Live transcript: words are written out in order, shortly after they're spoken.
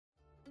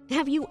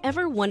Have you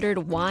ever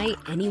wondered why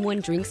anyone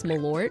drinks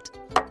Malort?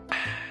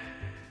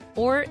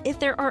 Or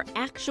if there are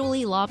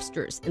actually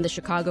lobsters in the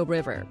Chicago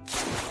River?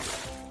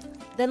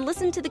 Then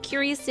listen to the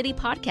Curious City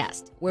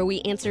podcast, where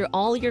we answer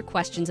all your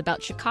questions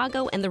about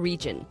Chicago and the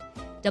region.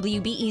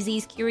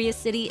 WBEZ's Curious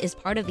City is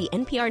part of the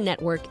NPR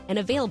network and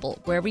available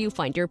wherever you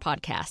find your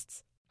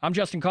podcasts. I'm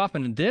Justin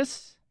Kaufman, and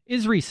this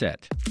is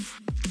Reset.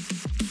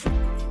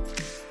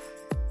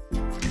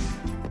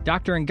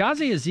 Dr.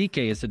 Ngozi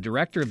Ezike is the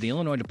director of the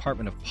Illinois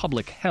Department of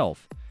Public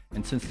Health,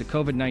 and since the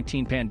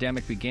COVID-19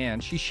 pandemic began,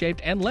 she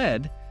shaped and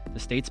led the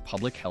state's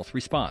public health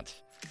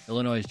response.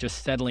 Illinois is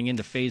just settling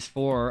into phase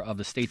 4 of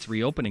the state's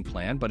reopening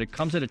plan, but it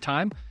comes at a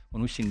time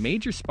when we've seen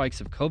major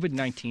spikes of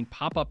COVID-19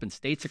 pop up in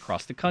states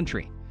across the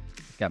country.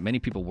 It's got many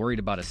people worried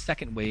about a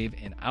second wave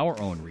in our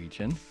own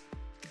region.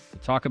 To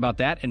talk about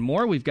that and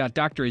more, we've got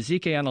Dr.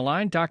 Ezike on the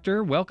line.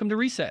 Doctor, welcome to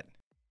Reset.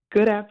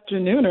 Good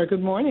afternoon, or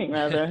good morning,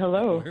 rather.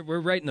 Hello. We're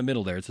right in the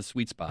middle there. It's a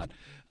sweet spot.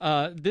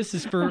 This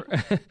is for,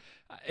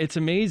 it's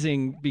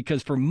amazing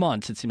because for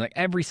months, it seemed like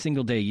every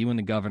single day you and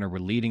the governor were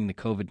leading the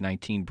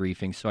COVID-19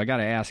 briefing. So I got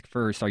to ask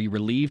first, are you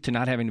relieved to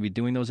not having to be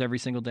doing those every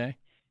single day?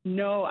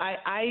 No,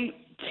 I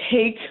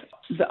take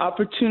the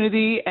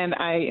opportunity and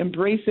I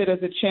embrace it as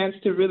a chance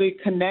to really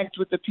connect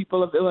with the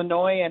people of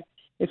Illinois. And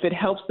if it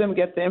helps them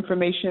get the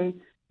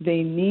information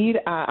they need,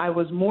 I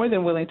was more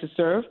than willing to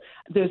serve.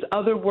 There's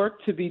other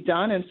work to be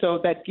done, and so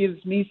that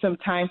gives me some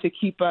time to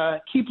keep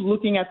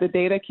looking at the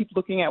data, keep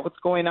looking at what's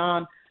going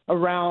on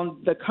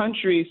around the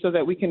country so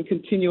that we can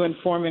continue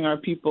informing our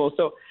people.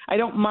 So I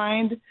don't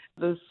mind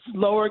the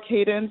slower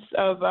cadence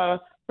of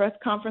press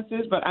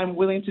conferences, but I'm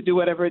willing to do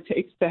whatever it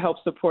takes to help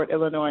support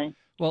Illinois.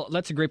 Well,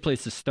 that's a great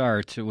place to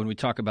start when we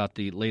talk about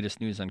the latest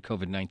news on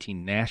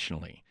COVID-19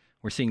 nationally.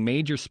 We're seeing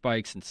major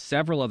spikes in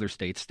several other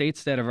states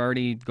that have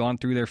already gone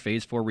through their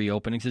phase 4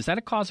 reopenings. Is that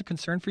a cause of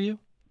concern for you?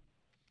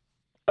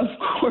 Of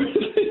course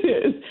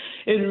it is.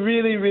 It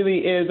really, really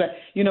is.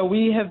 You know,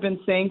 we have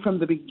been saying from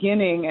the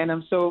beginning, and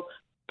I'm so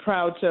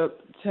proud to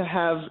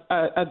have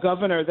a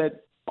governor that's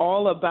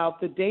all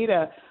about the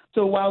data.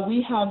 So while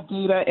we have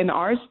data in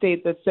our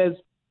state that says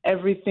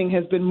everything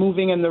has been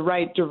moving in the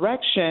right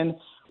direction,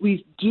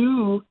 we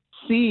do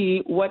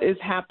see what is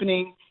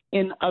happening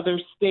in other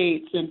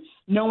states. And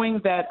knowing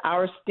that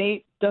our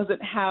state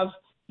doesn't have,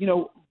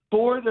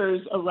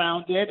 borders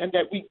around it and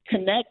that we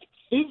connect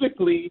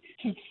physically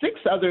to 6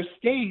 other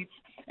states,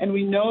 and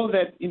we know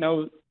that,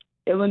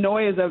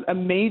 Illinois is a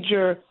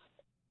major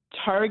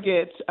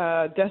target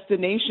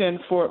destination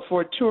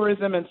for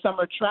tourism and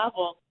summer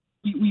travel,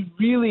 we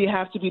really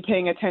have to be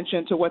paying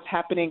attention to what's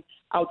happening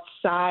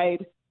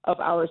outside of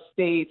our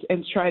state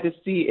and try to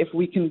see if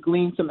we can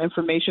glean some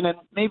information and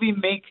maybe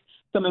make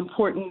some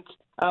important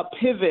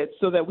pivot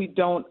so that we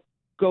don't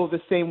go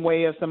the same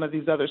way as some of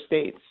these other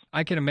states.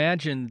 I can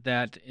imagine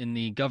that in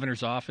the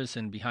governor's office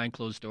and behind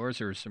closed doors,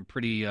 there are some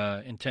pretty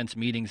intense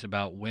meetings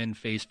about when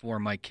phase 4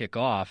 might kick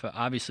off.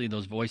 Obviously,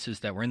 those voices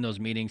that were in those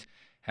meetings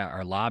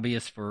are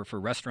lobbyists for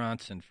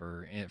restaurants and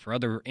for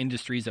other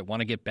industries that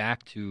want to get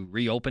back to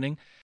reopening.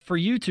 For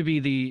you to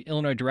be the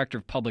Illinois Director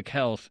of Public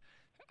Health,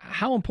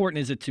 how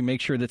important is it to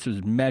make sure this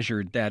was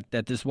measured, that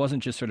this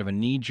wasn't just sort of a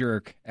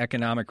knee-jerk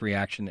economic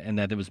reaction and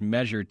that it was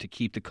measured to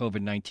keep the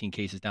COVID-19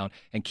 cases down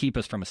and keep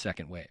us from a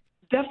second wave?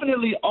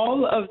 Definitely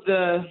all of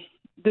the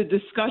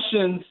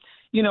discussions,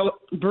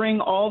 bring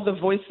all the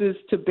voices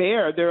to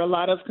bear. There are a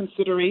lot of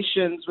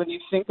considerations when you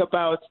think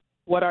about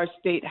what our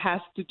state has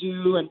to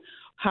do and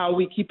how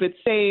we keep it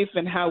safe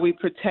and how we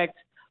protect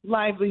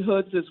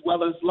livelihoods as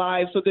well as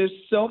lives. So there's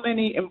so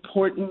many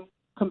important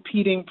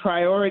competing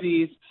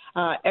priorities.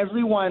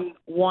 Everyone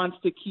wants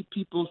to keep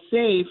people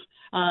safe,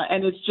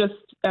 and it's just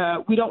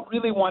we don't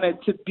really want it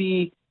to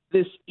be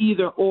this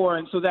either or.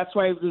 And so that's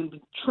why we've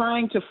been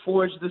trying to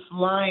forge this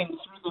line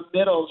through the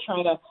middle,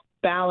 trying to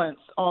balance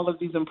all of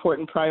these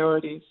important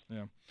priorities.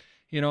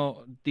 Yeah.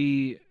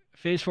 The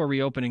phase 4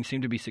 reopening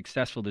seemed to be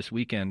successful this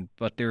weekend,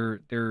 but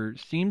there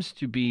seems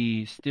to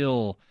be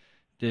still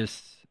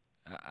this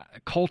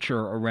culture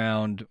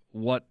around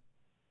what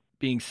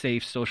being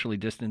safe, socially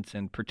distanced,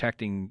 and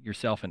protecting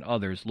yourself and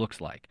others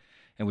looks like.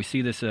 And we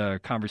see this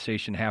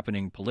conversation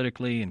happening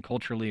politically and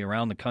culturally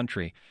around the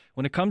country.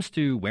 When it comes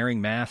to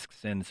wearing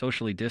masks and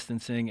socially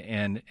distancing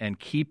and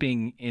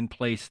keeping in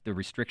place the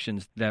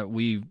restrictions that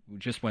we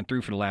just went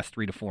through for the last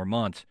 3 to 4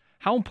 months,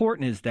 how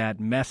important is that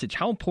message?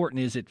 How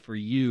important is it for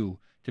you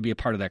to be a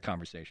part of that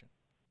conversation?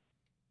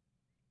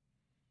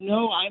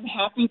 No, I'm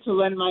happy to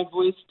lend my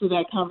voice to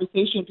that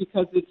conversation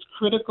because it's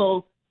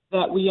critical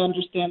that we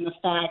understand the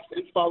facts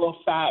and follow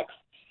facts.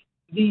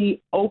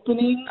 The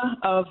opening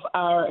of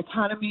our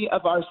economy,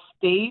 of our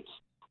state,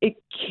 it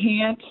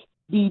can't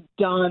be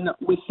done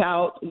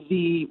without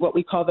what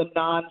we call the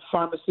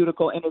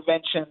non-pharmaceutical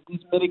intervention, these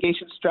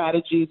mitigation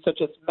strategies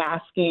such as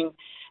masking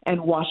and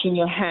washing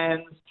your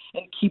hands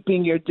and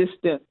keeping your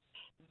distance.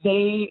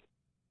 They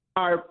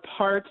are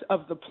part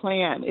of the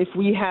plan. If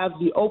we have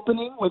the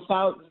opening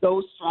without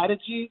those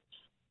strategies,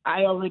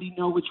 I already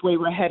know which way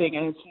we're heading,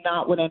 and it's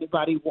not what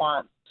anybody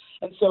wants.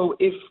 And so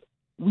if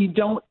we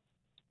don't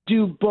do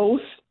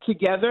both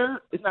together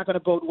is not going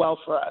to bode well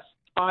for us.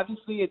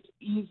 Obviously, it's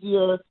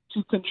easier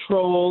to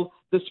control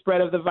the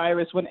spread of the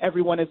virus when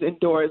everyone is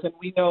indoors, and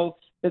we know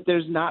that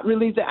there's not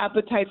really the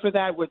appetite for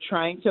that. We're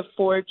trying to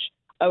forge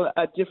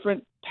a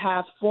different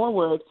path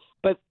forward,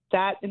 but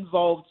that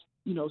involves,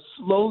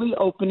 slowly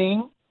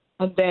opening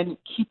and then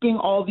keeping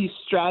all these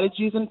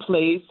strategies in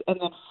place and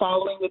then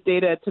following the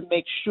data to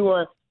make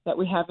sure that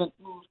we haven't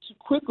moved too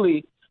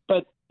quickly.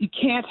 But you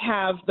can't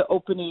have the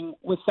opening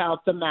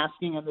without the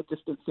masking and the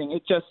distancing.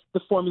 The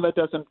formula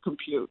doesn't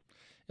compute.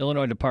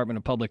 Illinois Department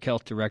of Public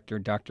Health Director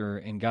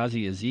Dr.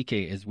 Ngozi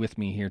Ezike is with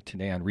me here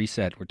today on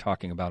Reset. We're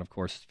talking about, of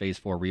course, Phase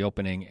 4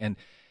 reopening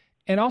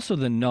and also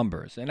the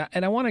numbers. And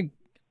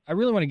I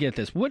really want to get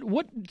this.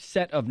 What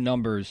set of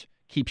numbers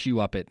keeps you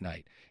up at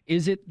night?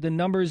 Is it the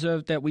numbers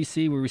that we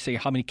see where we say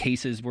how many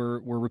cases were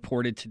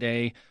reported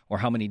today, or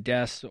how many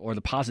deaths, or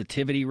the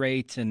positivity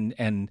rates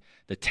and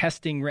the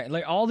testing rate,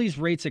 like all these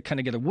rates that kind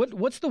of together?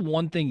 What's the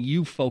one thing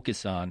you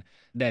focus on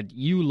that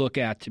you look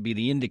at to be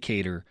the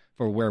indicator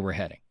for where we're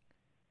heading?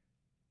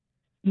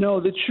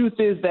 No, the truth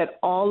is that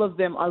all of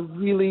them are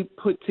really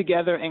put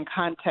together in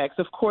context.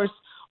 Of course,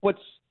 what's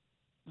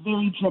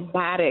very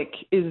dramatic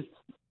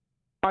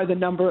are the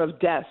number of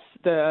deaths,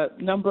 the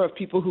number of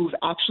people who've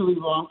actually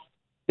lost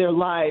their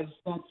lives.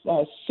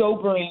 That's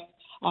sobering,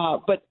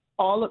 but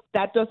all of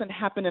that doesn't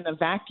happen in a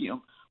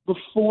vacuum.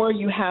 Before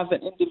you have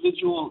an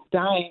individual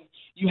dying,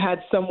 you had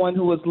someone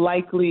who was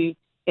likely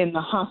in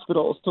the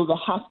hospital. So the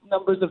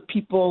numbers of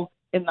people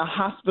in the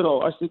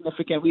hospital are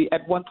significant. We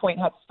at one point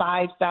had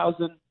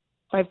 5,000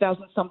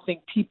 something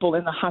people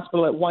in the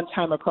hospital at one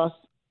time across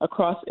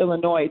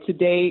Illinois.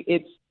 Today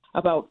it's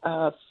about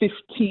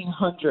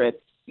 1,500.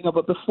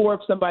 But before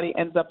somebody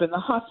ends up in the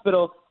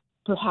hospital,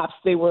 perhaps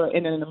they were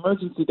in an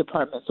emergency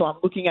department. So I'm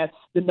looking at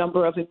the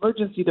number of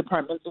emergency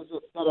departments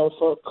that are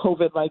for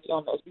COVID-like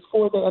illness.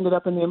 Before they ended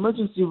up in the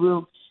emergency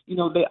room,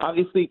 they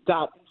obviously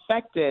got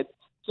infected.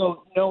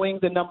 So knowing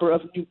the number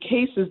of new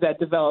cases that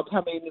developed,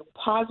 how many new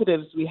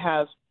positives we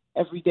have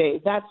every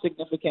day, that's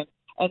significant.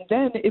 And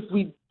then if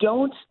we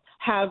don't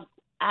have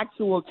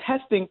actual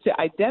testing to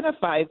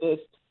identify this,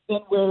 then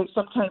we're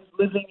sometimes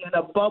living in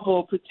a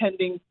bubble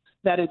pretending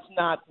that it's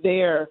not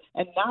there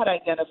and not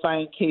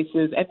identifying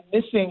cases, and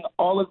missing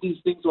all of these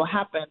things will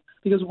happen.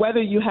 Because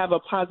whether you have a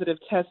positive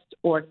test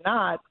or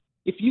not,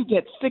 if you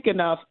get sick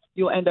enough,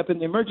 you'll end up in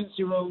the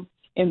emergency room,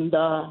 in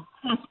the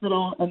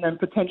hospital, and then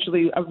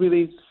potentially a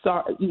really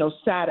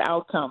sad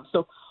outcome.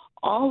 So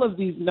all of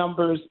these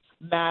numbers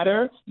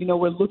matter.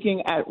 We're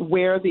looking at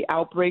where the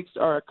outbreaks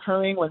are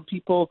occurring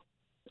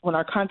when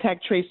our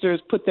contact tracers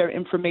put their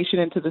information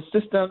into the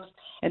systems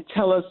and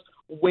tell us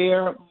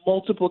where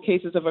multiple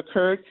cases have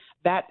occurred.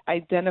 That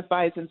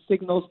identifies and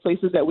signals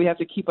places that we have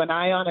to keep an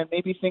eye on and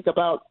maybe think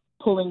about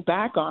pulling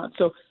back on.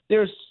 So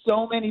there's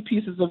so many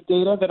pieces of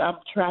data that I'm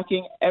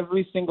tracking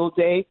every single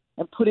day,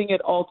 and putting it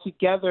all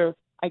together,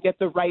 I get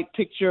the right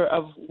picture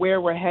of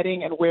where we're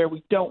heading and where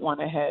we don't want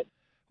to head.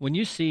 When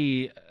you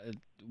see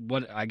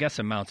what I guess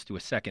amounts to a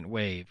second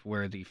wave,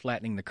 where the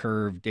flattening the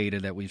curve data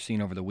that we've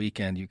seen over the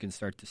weekend, you can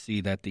start to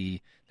see that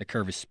the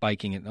curve is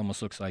spiking. It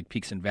almost looks like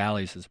peaks and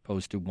valleys as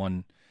opposed to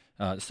one.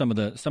 Some of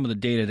the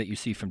data that you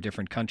see from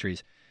different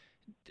countries.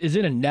 Is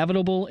it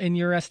inevitable in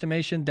your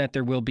estimation that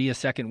there will be a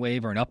second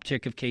wave or an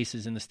uptick of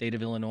cases in the state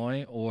of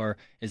Illinois, or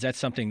is that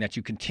something that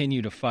you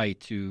continue to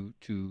fight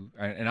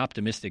and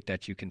optimistic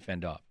that you can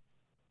fend off?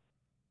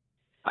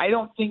 I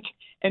don't think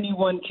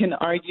anyone can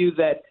argue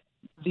that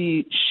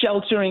the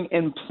sheltering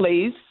in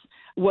place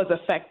was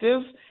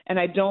effective, and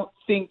I don't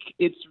think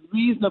it's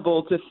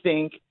reasonable to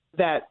think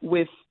that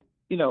with,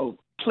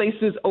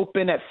 places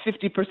open at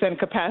 50%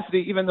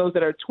 capacity, even those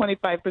that are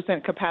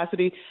 25%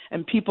 capacity,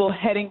 and people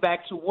heading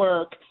back to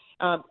work,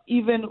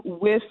 even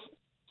with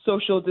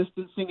social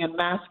distancing and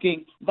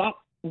masking, that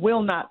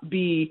will not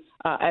be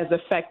as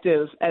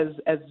effective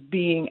as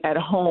being at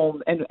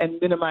home and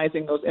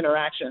minimizing those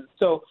interactions.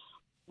 So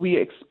we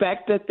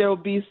expect that there will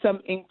be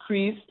some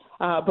increase,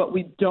 but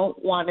we don't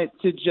want it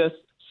to just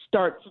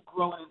start to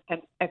grow in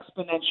an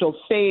exponential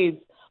phase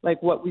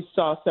like what we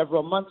saw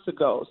several months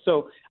ago.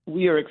 So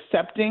we are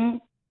accepting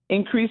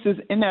increase is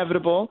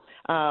inevitable,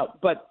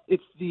 but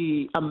it's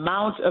the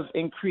amount of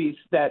increase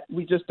that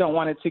we just don't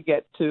want it to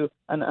get to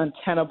an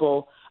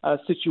untenable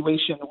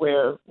situation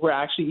where we're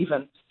actually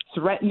even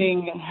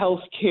threatening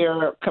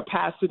healthcare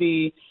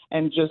capacity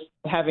and just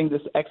having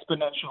this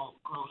exponential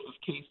growth of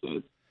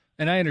cases.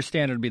 And I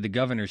understand it'll be the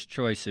governor's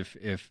choice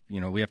if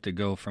we have to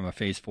go from a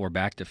phase 4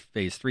 back to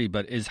phase 3.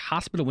 But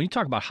when you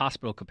talk about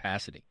hospital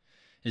capacity,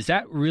 is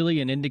that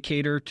really an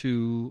indicator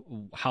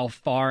to how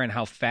far and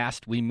how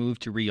fast we move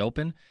to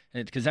reopen?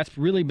 Because that's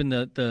really been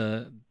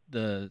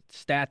the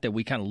stat that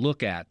we kind of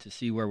look at to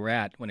see where we're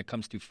at when it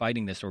comes to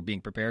fighting this or being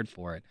prepared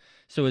for it.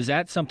 So is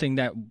that something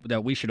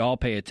that we should all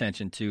pay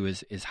attention to,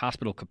 is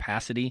hospital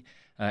capacity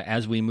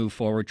as we move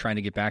forward, trying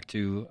to get back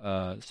to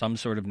some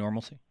sort of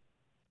normalcy?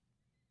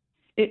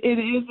 It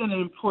is an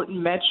important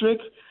metric.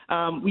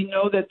 We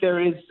know that there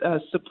is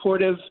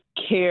supportive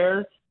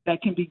care that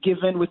can be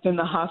given within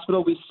the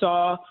hospital. We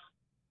saw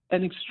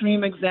an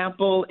extreme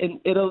example in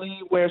Italy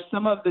where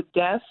some of the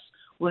deaths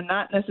were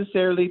not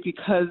necessarily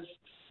because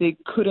they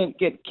couldn't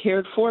get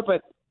cared for,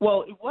 but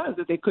well, it was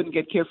that they couldn't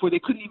get cared for. They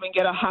couldn't even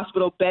get a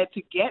hospital bed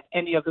to get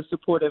any of the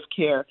supportive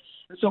care.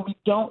 And so we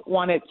don't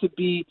want it to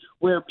be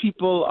where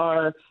people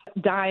are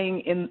dying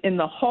in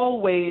the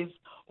hallways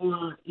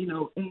or, in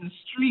the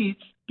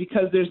streets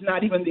because there's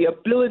not even the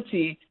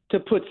ability to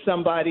put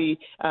somebody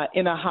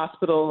in a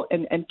hospital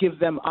and give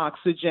them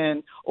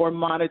oxygen or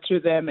monitor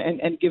them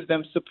and give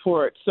them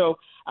support. So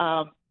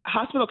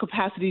hospital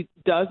capacity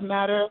does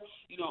matter.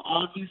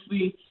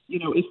 Obviously,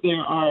 if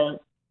there are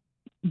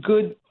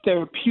good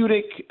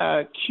therapeutic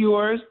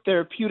cures,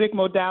 therapeutic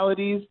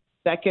modalities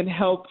that can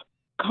help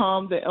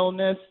calm the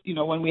illness.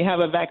 When we have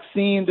a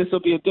vaccine, this will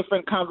be a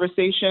different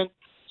conversation.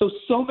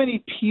 So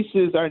many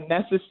pieces are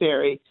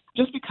necessary.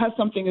 Just because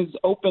something is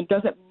open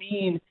doesn't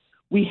mean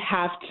we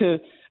have to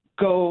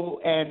go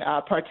and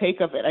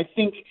partake of it. I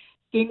think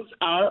things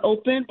are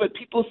open, but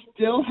people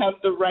still have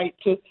the right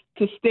to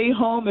stay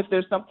home if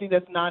there's something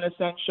that's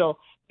non-essential.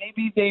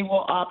 Maybe they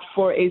will opt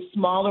for a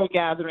smaller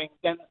gathering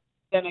than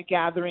a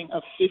gathering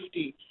of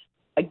 50.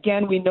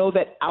 Again, we know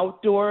that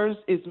outdoors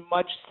is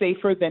much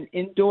safer than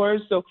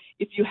indoors. So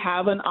if you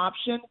have an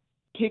option,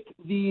 pick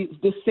the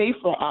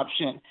safer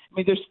option. I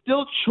mean, there's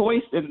still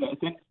choice in this.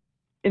 And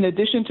in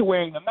addition to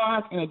wearing the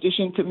mask, in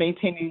addition to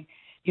maintaining,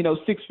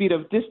 6 feet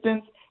of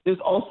distance, there's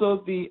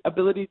also the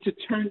ability to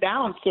turn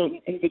down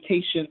certain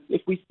invitations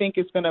if we think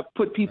it's going to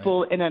put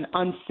people in an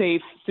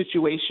unsafe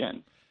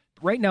situation.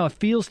 Right now, it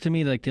feels to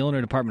me like the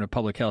Illinois Department of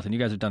Public Health, and you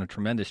guys have done a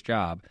tremendous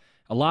job,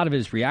 a lot of it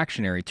is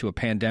reactionary to a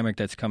pandemic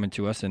that's coming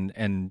to us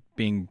and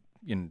being,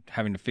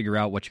 having to figure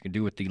out what you can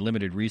do with the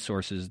limited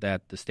resources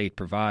that the state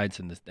provides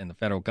and the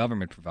federal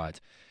government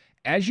provides.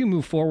 As you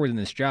move forward in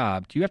this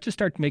job, do you have to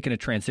start making a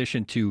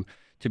transition to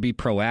be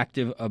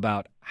proactive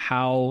about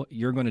how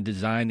you're going to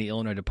design the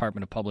Illinois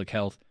Department of Public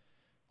Health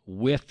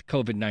with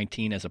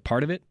COVID-19 as a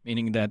part of it,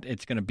 meaning that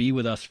it's going to be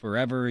with us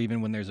forever, even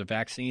when there's a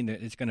vaccine,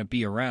 that it's going to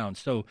be around?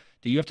 So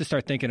do you have to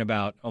start thinking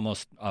about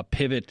almost a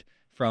pivot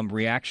from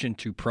reaction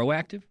to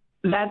proactive?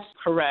 That's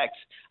correct.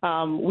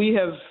 We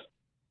have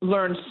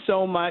learned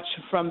so much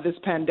from this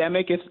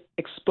pandemic. It's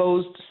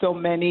exposed so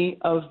many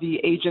of the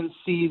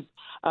agency's,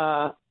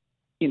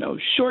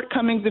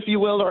 shortcomings, if you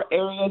will, or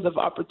areas of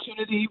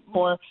opportunity,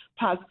 more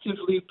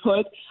positively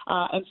put.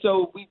 And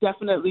so we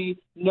definitely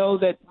know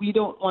that we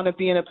don't want to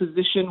be in a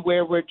position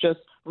where we're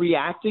just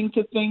reacting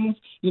to things.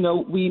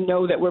 We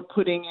know that we're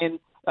putting in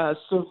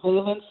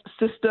surveillance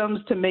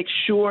systems to make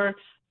sure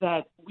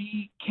that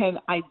we can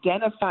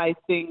identify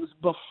things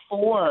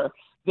before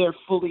they're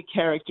fully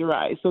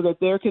characterized so that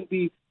there can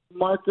be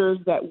markers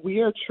that we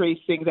are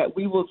tracing, that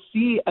we will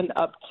see an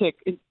uptick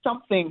in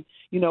something,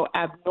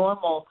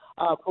 abnormal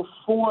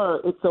before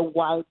it's a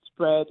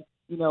widespread,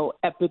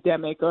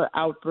 epidemic or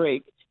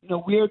outbreak.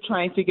 We're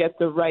trying to get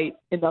the right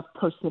enough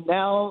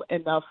personnel,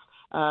 enough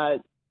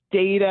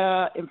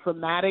data,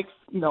 informatics,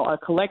 our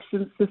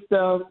collection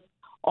systems.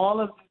 All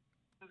of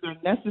these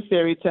are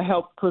necessary to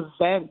help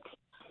prevent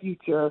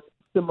future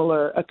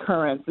similar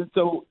occurrence. And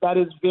so that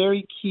is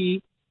very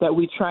key that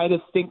we try to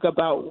think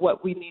about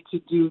what we need to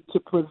do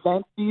to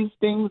prevent these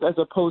things as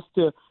opposed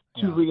to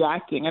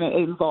reacting. And it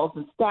involves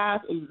the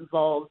staff, it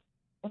involves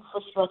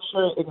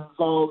infrastructure, it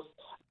involves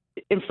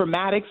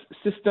informatics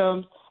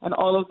systems, and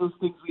all of those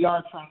things we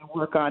are trying to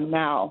work on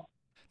now.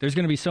 There's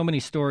going to be so many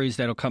stories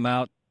that'll come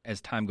out as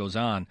time goes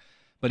on.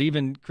 But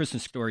even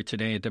Kristen's story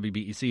today at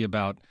WBEZ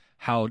about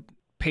how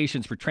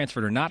patients were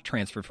transferred or not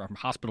transferred from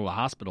hospital to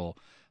hospital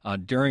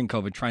during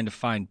COVID, trying to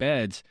find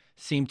beds,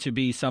 seem to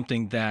be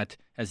something that,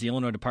 as the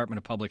Illinois Department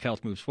of Public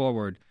Health moves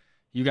forward,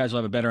 you guys will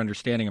have a better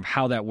understanding of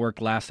how that worked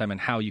last time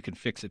and how you can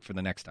fix it for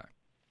the next time.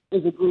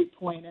 Is a great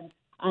point. And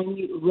I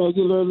meet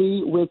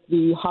regularly with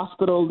the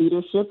hospital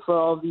leadership for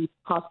all the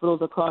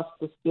hospitals across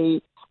the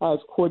state, as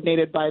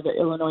coordinated by the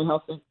Illinois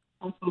Health and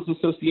Hospitals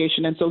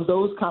Association. And so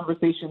those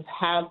conversations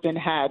have been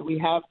had. We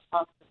have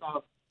talked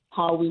about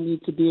how we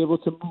need to be able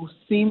to move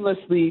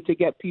seamlessly to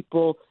get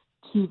people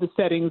to the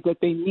settings that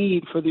they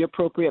need for the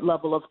appropriate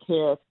level of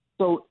care.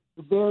 So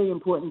very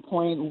important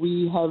point.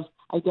 We have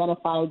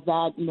identified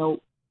that,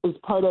 as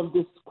part of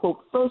this, quote,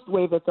 first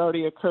wave that's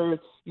already occurred,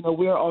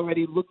 we're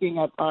already looking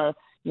at our,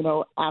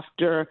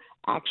 after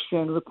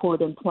action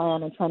report and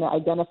plan and trying to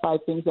identify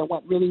things that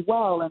went really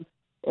well and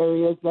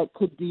areas that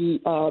could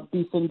be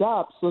beefed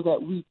up so that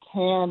we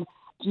can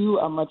do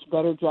a much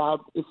better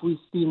job if we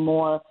see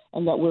more,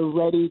 and that we're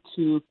ready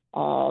to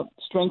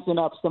strengthen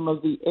up some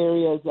of the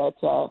areas that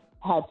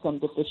had some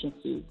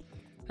deficiencies.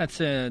 That's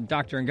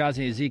Dr.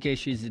 Ngozi Ezike.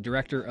 She's the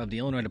director of the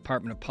Illinois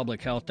Department of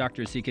Public Health.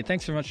 Dr. Ezike,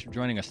 thanks so much for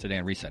joining us today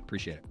on Reset.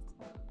 Appreciate it.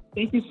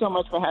 Thank you so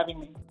much for having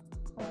me.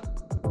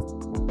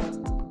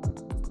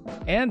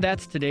 And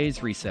that's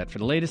today's Reset. For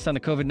the latest on the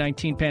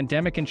COVID-19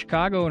 pandemic in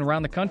Chicago and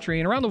around the country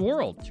and around the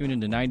world, tune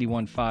into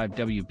 91.5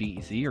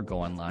 WBEZ or go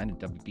online at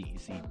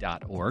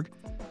WBEZ.org.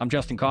 I'm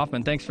Justin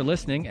Kaufman. Thanks for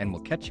listening, and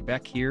we'll catch you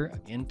back here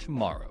again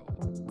tomorrow.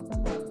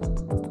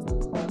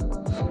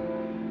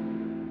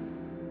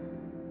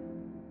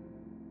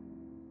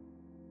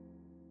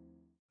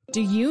 Do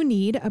you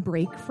need a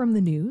break from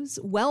the news?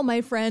 Well,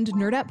 my friend,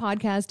 Nerdette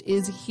Podcast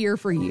is here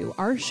for you.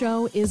 Our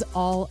show is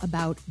all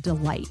about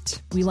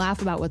delight. We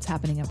laugh about what's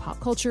happening in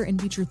pop culture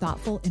and feature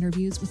thoughtful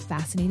interviews with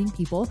fascinating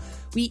people.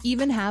 We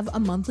even have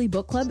a monthly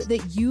book club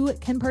that you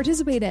can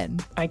participate in.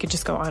 I could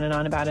just go on and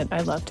on about it.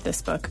 I loved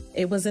this book.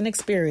 It was an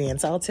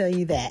experience, I'll tell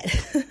you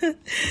that.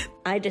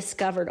 I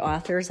discovered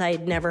authors I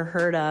had never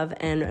heard of,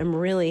 and I'm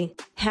really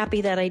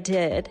happy that I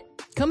did.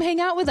 Come hang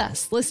out with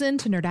us. Listen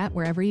to Nerdette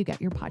wherever you get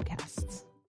your podcasts.